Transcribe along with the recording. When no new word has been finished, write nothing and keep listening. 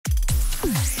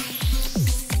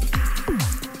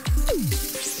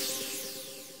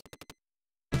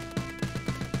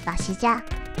わしじゃ、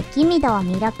浮御堂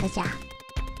みろくじゃ。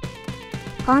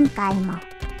今回も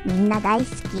みんな大好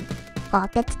き鋼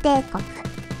鉄帝国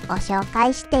を紹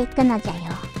介していくのじゃよ。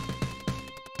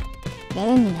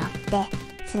例によって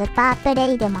スーパープ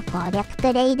レイでも攻略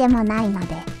プレイでもないの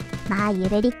で、まあゆ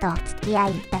るりとお付き合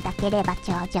いいただければ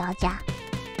重々じゃ。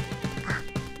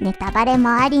ネタバレも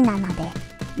ありなので、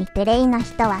未プレイの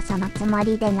人はそのつも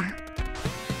りでな。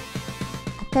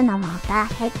悪のモータ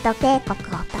ーヘッド帝国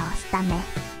を倒すため、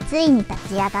ついに立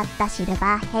ち上がったシル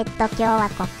バーヘッド共和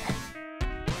国。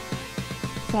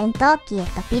戦闘機エ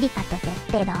トピリカとゼ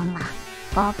ッペロンは、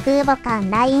航空母艦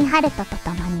ラインハルトと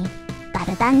共に、ガ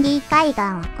ルダンギー海岸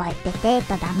を越えてテー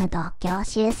トダムドを強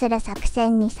襲する作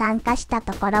戦に参加した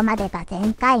ところまでが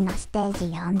前回のステー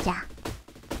ジ4じゃ。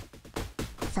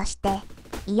そして、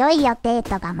いよいよテー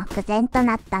トが目前と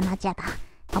なったのじゃが、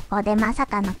ここでまさ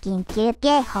かの緊急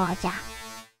警報じゃ。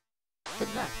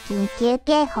緊急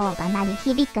警報が鳴り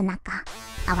響く中、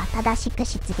慌ただしく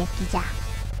出撃じゃ。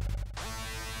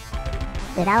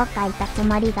裏をかいたつ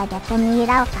もりが逆に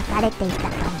裏をかかれていたとい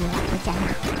うわけじゃな。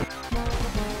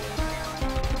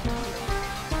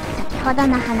先ほど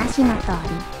の話の通り、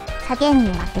左舷に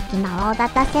は敵の大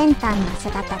型戦艦の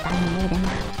姿が見えるな。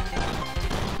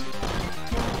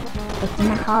敵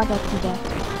の砲撃で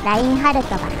ラインハルト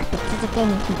が立て続け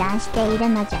に被弾している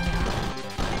のじゃよ。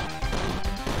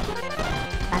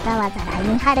わざわざラ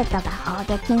インハルトが砲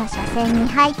撃の車線に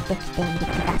入ってきている気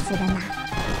がするな。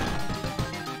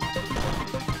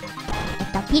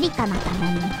ピリカのた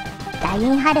めにライ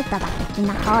ンハルトが敵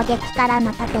の砲撃から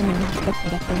の盾になってくれ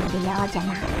ているようじゃ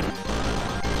な。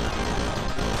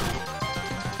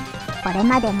これ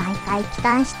まで毎回帰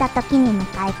還した時に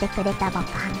迎えてくれた母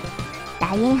艦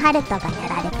ラインハルトがや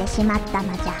られてしまった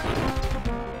のじゃ。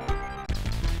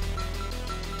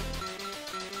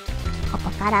こ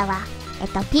こからは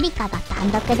ピリカが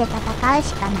単独で戦う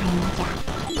しかないのじゃ。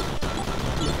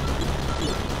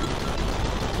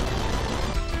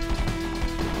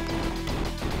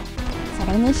そ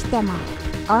れにしても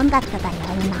音楽が良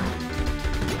いな。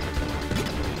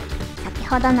先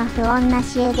ほどの不穏な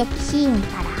襲撃シーン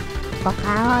から母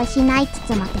艦を失いつ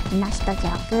つも敵の首都上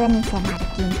空に迫る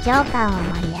緊張感を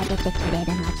盛り上げてくれ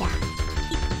るのじゃ。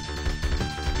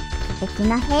敵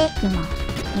の兵器も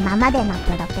今までの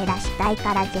プロペラ主体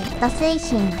からジェット推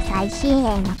進の最新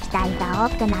鋭の機体が多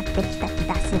くなってきた気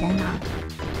がするの。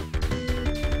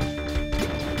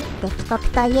敵国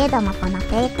といえどもこの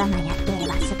テートの夜景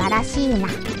は素晴らしいな。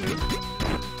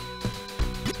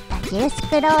多重ス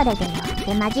クロールで夜明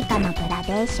け間近のグラ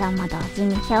デーションも同時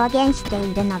に表現して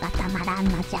いるのがたまらん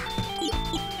のじゃ。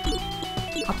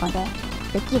ここで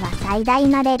武器は最大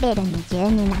のレベル20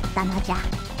になったのじゃ。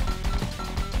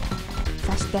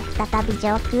そして再び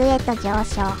上空へと上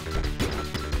昇。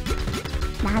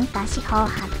なんか四方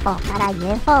八方から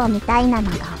UFO みたいなの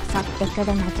が襲ってく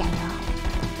るのじゃよ。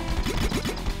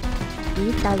い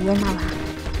いというのは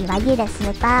いわゆるス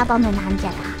ーパーボムなんじ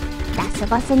ゃが、ラス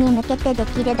ボスに向けてで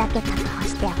きるだけ確保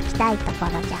しておきたいとこ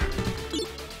ろじゃ。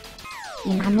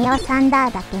今ミオサンダ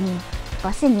ーだけに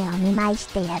ボスにお見舞いし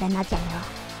てやるのじゃよ。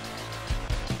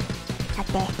さ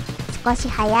て少し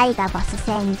早いがボス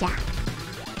戦じゃ。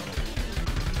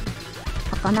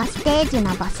ここのステージ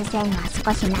のボス戦は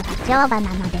少し長丁場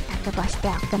なので覚悟して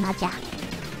おくのじゃ。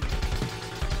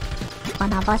こ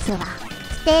のボスは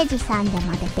ステージ3で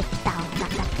も出てきた大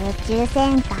型空中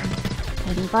戦艦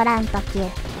ヘリゴラント級、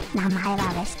名前はウ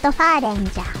ェストファーレン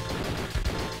じゃ。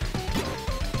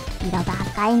色が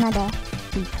赤いので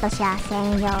ヒットシャー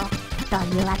専用と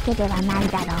いうわけではない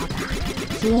だろうが、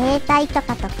自衛隊と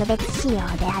か特別仕様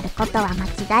であることは間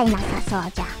違いなさそ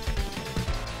うじゃ。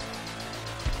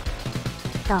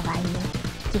とはい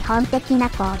え基本的な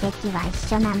攻撃は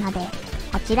一緒なので、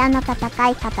こちらの戦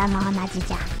い方も同じ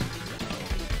じゃ。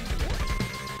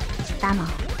しかも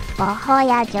暴砲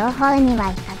や情報に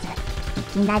はいか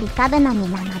ず、いきなりカブの実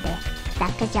なので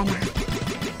楽じゃな。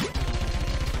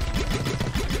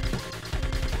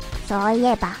そうい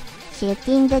えばシュー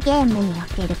ティングゲームにお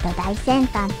ける巨大戦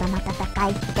艦との戦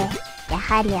いってや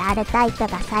はり R タイプ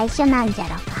が最初なんじゃ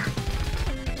ろか。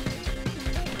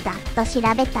ざっと調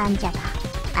べたんじゃが、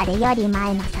あれより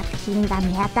前の作品が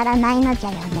見当たらないのじ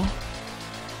ゃよね。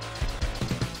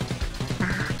まあ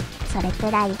それ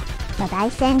くらい巨大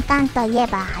戦艦といえ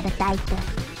ば R タイプ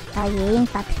というイン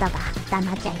パクトがあった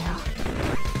のじゃよ。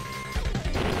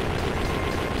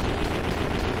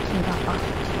見事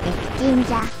撃沈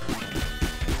じゃ。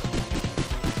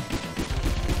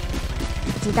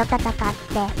一度戦って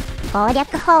攻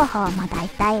略方法も大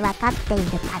体わかっている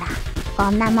からこ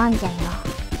んなもんじゃよ。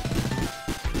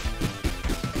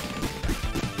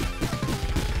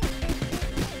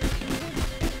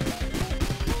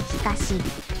かし、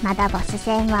まだボス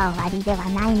戦は終わりでは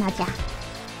ないのじゃ。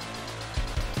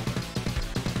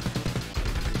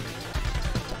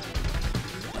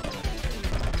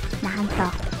なんと、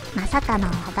まさかの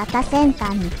大型戦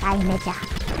艦2回目じゃ。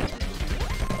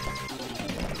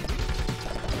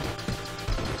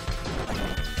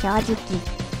正直、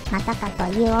まさか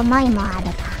という思いもある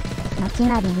が、後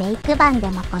のリメイク版で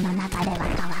もこの流れは変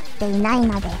わっていない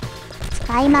ので、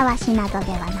使い回しなど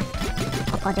ではなく、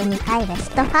ここで2回レ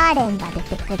ストファーレンが出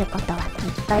てくることはき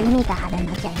っと意味がある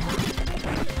のじゃよ。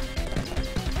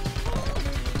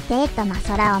帝都の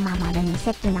空を守る2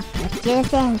隻の空中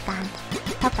戦艦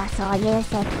とかそういう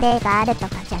設定があると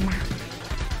かじゃな。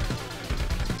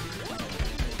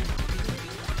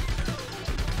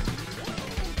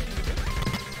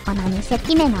この2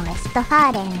隻目のウェストファ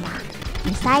ーレンは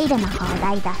ミサイルの砲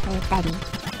台が増えたり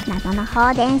謎の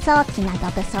放電装置など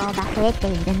武装が増えて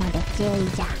いるので注意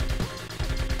じゃ。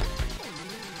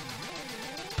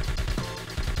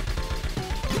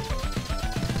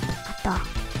あ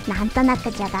となんとなく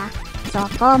じゃが装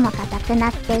甲も硬くな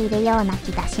っているような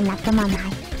気がしなくもない。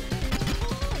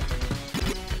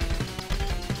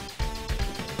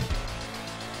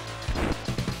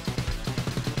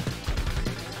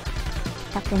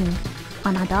特に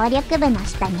この動力部の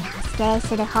下に発生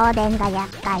する放電が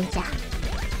厄介じゃ。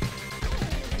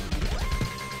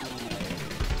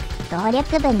動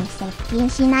力部に接近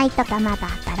しないと弾が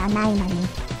当たらないのに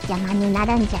邪魔にな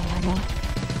るんじゃよね。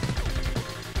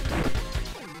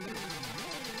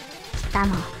しか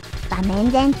も画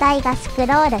面全体がスク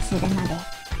ロールするので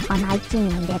この位置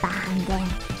にいれば安全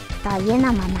という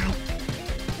のもない。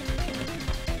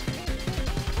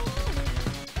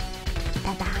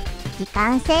ただ時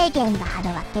間制限がある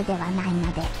わけではない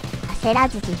ので焦ら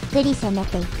ずじっくり攻め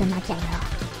ていくのじゃよ。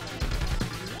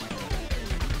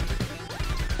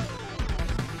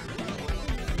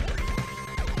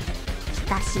し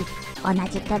かし同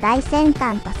じ巨大戦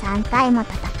艦と3回も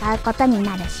戦うことに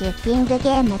なるシューティングゲ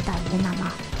ームというのも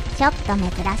ちょっと珍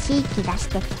しい気がし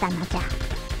てきたのじゃ。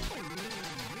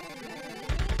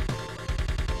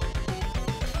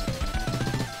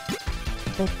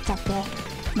ぶっちゃけ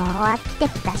もう飽きて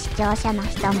きた視聴者の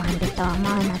人もいると思うの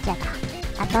じゃが、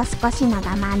あと少しの我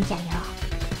慢じゃよ。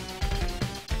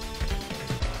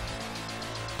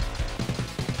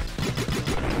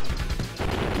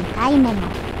2回目も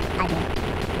あれ、い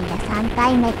や3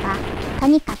回目か、と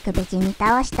にかく無事に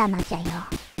倒したのじゃよ。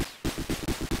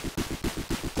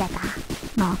じゃが、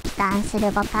もう帰還す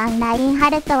る母艦ラインハ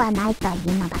ルトはないとい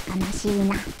うのが悲しい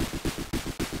な。し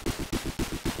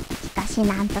かし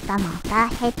なんとかモータ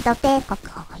ーヘッド帝国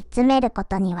を追い詰めるこ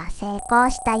とには成功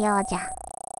したようじゃ。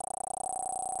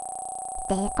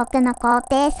帝国の皇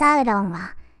帝サウロン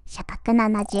は斜角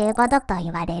75度と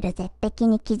言われる絶壁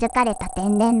に築かれた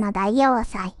天然の大要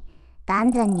塞ガ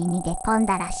ンズンに逃げ込ん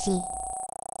だらしい。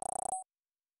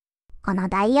この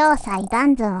大要塞ガ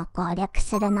ンズンを攻略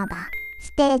するのが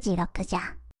ステージ6じゃ。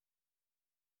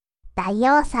大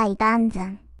要塞ガンズ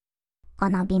ン、こ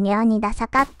の微妙にダサ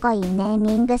かっこいいネー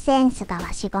ミングセンスが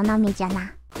わし好みじゃ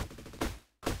な。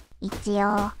一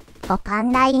応母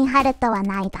艦ラインハルトは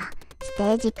ないがステ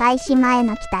ージ開始前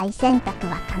の機体選択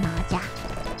は可能じゃ。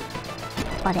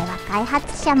これは開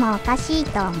発者もおかしい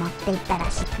と思っていたら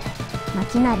しく、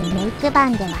後のリメイク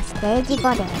版ではステージ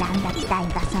5で選んだ機体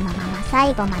がそのまま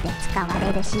最後まで使わ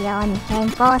れる仕様に変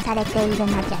更されているの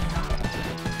じゃよ。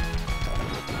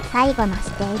最後の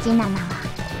ステージ7は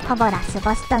ほぼラス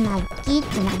ボスとの一騎一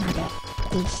なので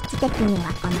実質的に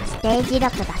はこのステージ6が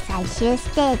最終ス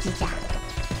テージじゃ。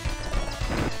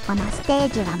このステ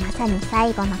ージはまさに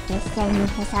最後の決戦に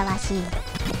ふさわしい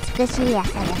美しい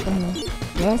朝焼けに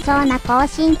勇壮な行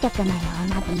進曲のよう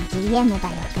な BGM が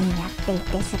よく似合ってい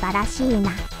て素晴らしい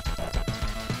な。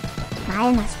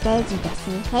前のステージで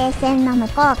水平線の向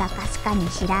こうがかすか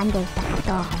に白んでいたこ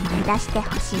とを思い出して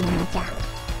ほしいのじゃ。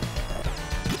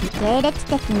時系列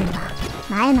的には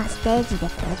前のステージで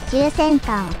空中戦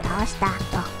艦を倒した後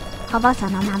ほぼそ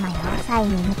のまま要塞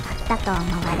に向かったと思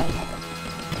われる。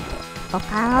母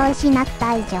艦を失っ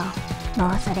た以上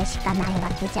もうそれしかないわ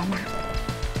けじゃな。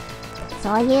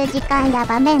そういう時間や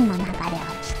場面の流れを意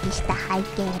識した背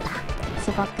景が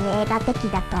すごく映画的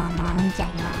だと思うんじゃ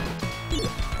よ。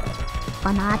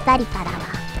この辺りからは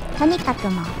とにかく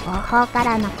もう後方か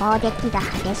らの攻撃が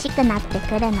激しくなって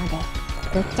くるので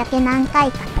ぶっちゃけ何回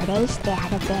かプレイしてあ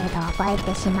る程度覚え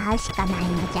てしまうしかない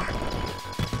のじゃ。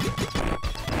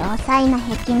要塞の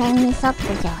壁面に沿っ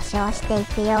て上昇してい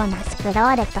くようなスクロ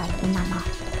ールというのも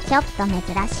ちょっと珍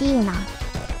しいの。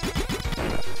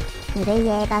古い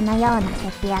映画のような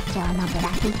セピア調のグラ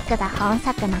フィックが本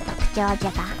作の特徴じゃ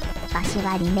が、わし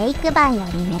はリメイク版よ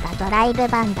りメガドライブ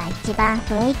版が一番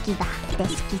雰囲気があって好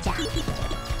きじゃ。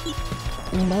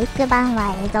リメイク版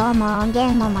は映像も音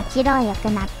源ももちろん良く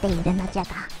なっているのじゃが、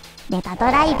メガド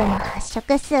ライブの発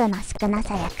色数の少な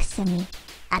さやくすみ、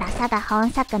粗さが本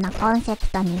作のコンセプ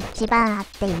トに一番合っ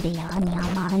ているように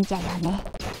思うんじゃよね。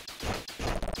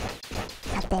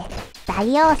さて、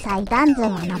大要塞ダンズンを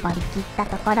登りきった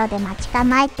ところで待ち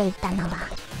構えていたのは、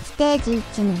ステージ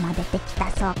1にも出てきた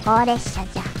走行列車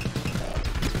じゃ。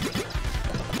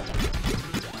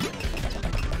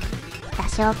多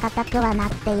少硬くはなっ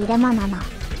ているものの、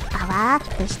パワーア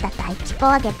ップした対地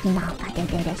攻撃のおかげ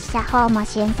で列車砲も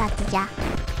瞬殺じゃ。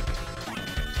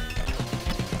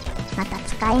また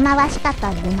使い回しかと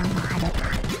いうのもある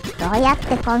が、どうやっ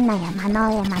てこんな山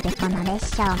の上までこの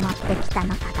列車を持ってきた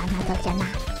のかが謎じゃな。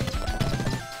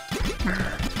まあ、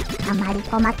あまり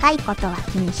細かいことは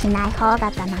気にしない方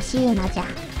が楽しいのじゃ。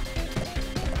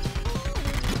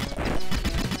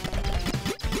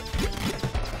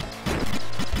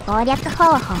攻略方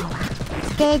法は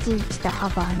ステージ1とほ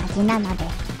ぼ同じなので、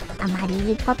あま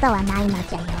りいいことはないの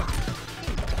じゃよ。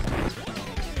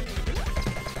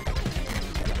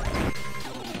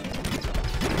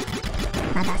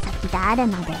まだ先がある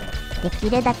ので、でき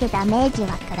るだけダメージ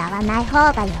は食らわない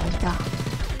方が良いぞ。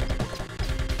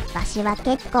わしは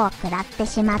結構食らって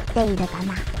しまっているがな。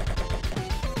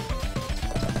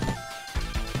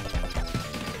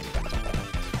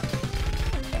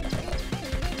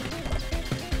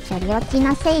処理落ち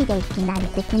のせいでいきなり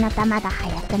敵の弾が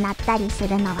速くなったりす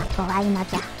るのは怖いの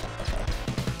じゃ。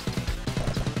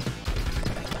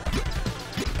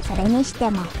それにし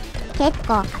ても結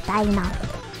構硬いの。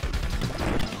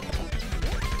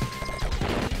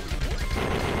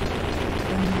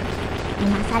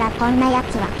今さらこんなや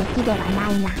つは敵ではな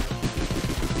いな。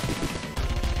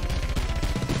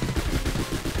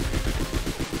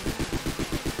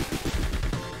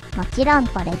もちろん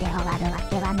これで終わるわ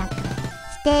けはなく、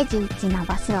ステージ1の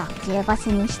ボスを中ボス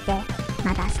にして、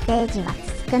まだステージは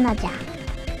続くのじゃ。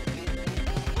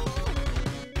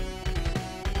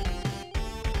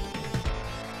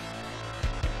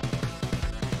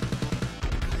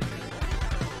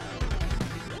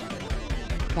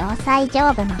要塞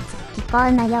上部の突起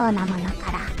口のようなもの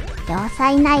から要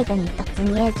塞内部に突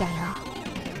入じゃよ。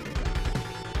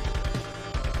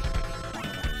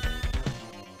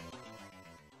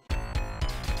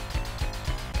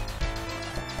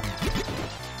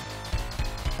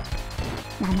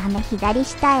斜め左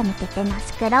下へ向けての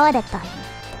スクロールといい、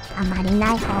あまり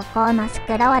ない方向のス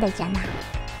クロールじゃな。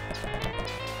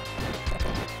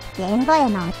言語へ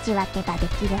の内訳がで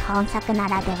きる本作な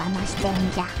らではの視点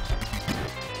じゃ。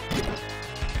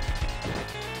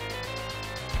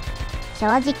正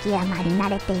直あまり慣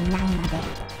れていないので、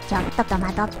ちょっと戸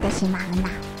惑ってしまうな。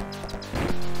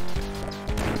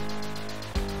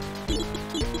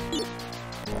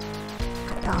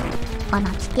あと、この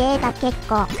地形が結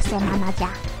構くせ者じゃ。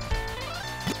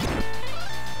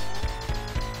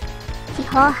四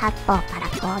方八方から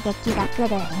攻撃が来る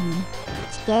上に、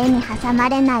地形に挟ま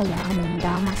れないように移動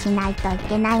もしないとい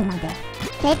けないので、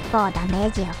結構ダメ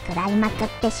ージを食らいまくっ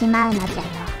てしまうのじゃよ。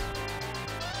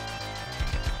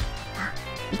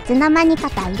いつの間にか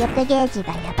体力ゲージ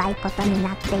がやばいことに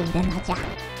なっているのじゃ。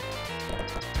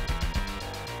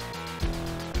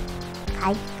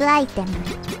回復アイテム、フ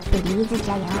リーズじ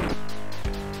ゃよ。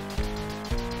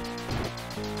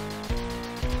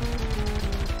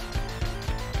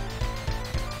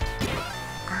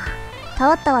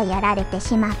とうとうやられて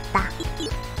しまった。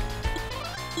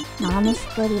ノーミス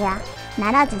クリア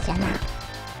ならずじゃな。ま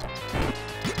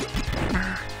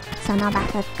あ、その場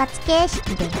復活形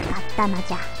式でよかったの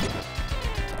じゃ。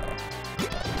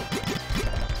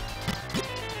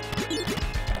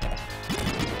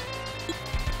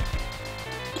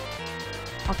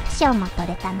オプションも取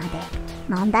れたので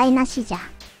問題なしじゃ。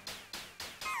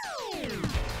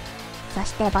そ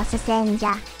してボス戦じ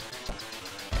ゃ。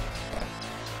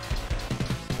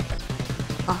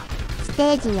ス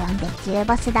テージ4で中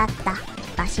ボスだった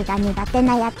わしが苦手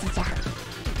なやつじゃ。確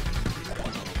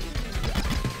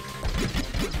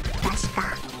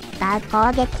かガウ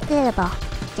攻撃空母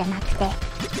じゃなくて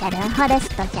シャルンホルス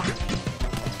トじゃ。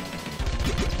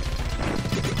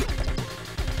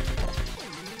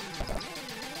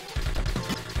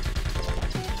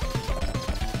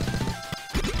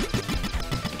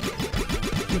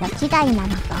色違いな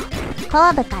のと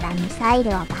後部からミサイ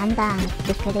ルをガンガン撃っ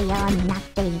てくるようになっ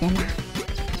ているな。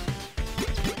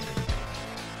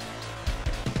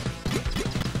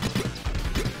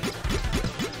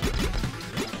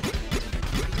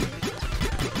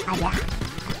ありゃ、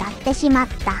当たってしまっ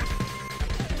た。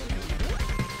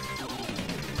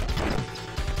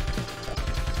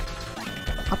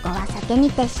は避けに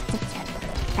徹しつつ、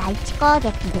第一攻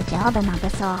撃で上部の武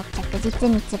装を着実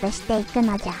に潰していく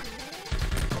のじゃ。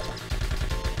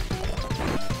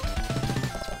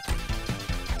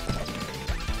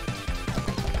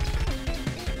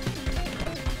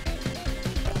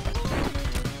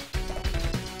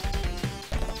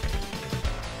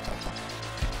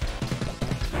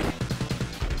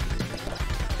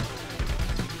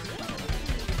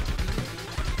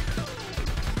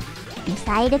ミ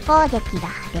サイル攻撃が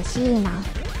激しいの。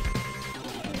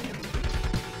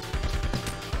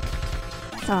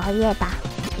そういえば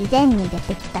以前に出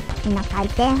てきた時の回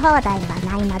転砲台は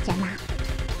ないのじゃな。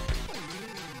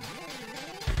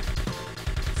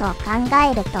そう考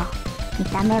えると見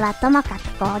た目はともか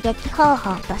く攻撃方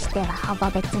法としてはほぼ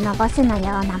別のボスの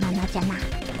ようなものじゃな。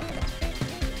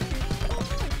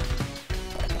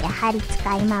やはり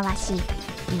使い回し、い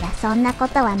やそんなこ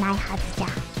とはないはずじゃ。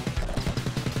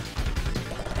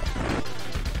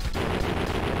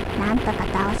なんとか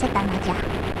倒せたのじゃ。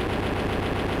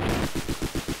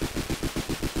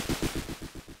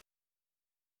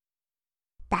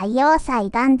大要塞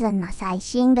ガンズンの最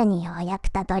深部にようやく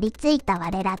たどり着いた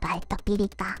我らがエトピリ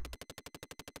カ。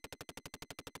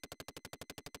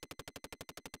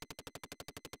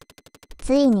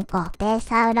ついに皇帝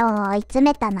サウロンを追い詰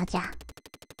めたのじゃ。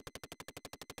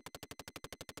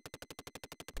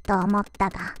と思った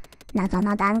が、謎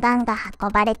の弾丸が運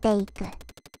ばれていく。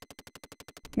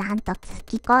なんと突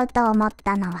きこうと思っ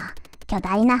たのは巨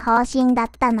大な砲身だっ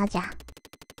たのじゃ。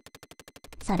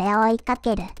それを追いか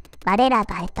ける我ら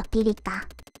がエトピリカ。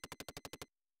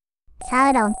サ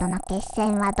ウロンとの決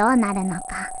戦はどうなるの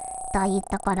かという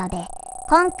ところで、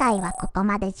今回はここ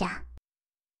までじゃ。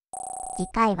次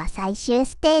回は最終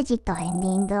ステージとエンディ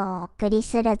ングをお送り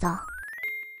するぞ。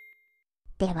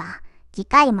では次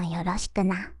回もよろしく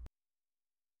な。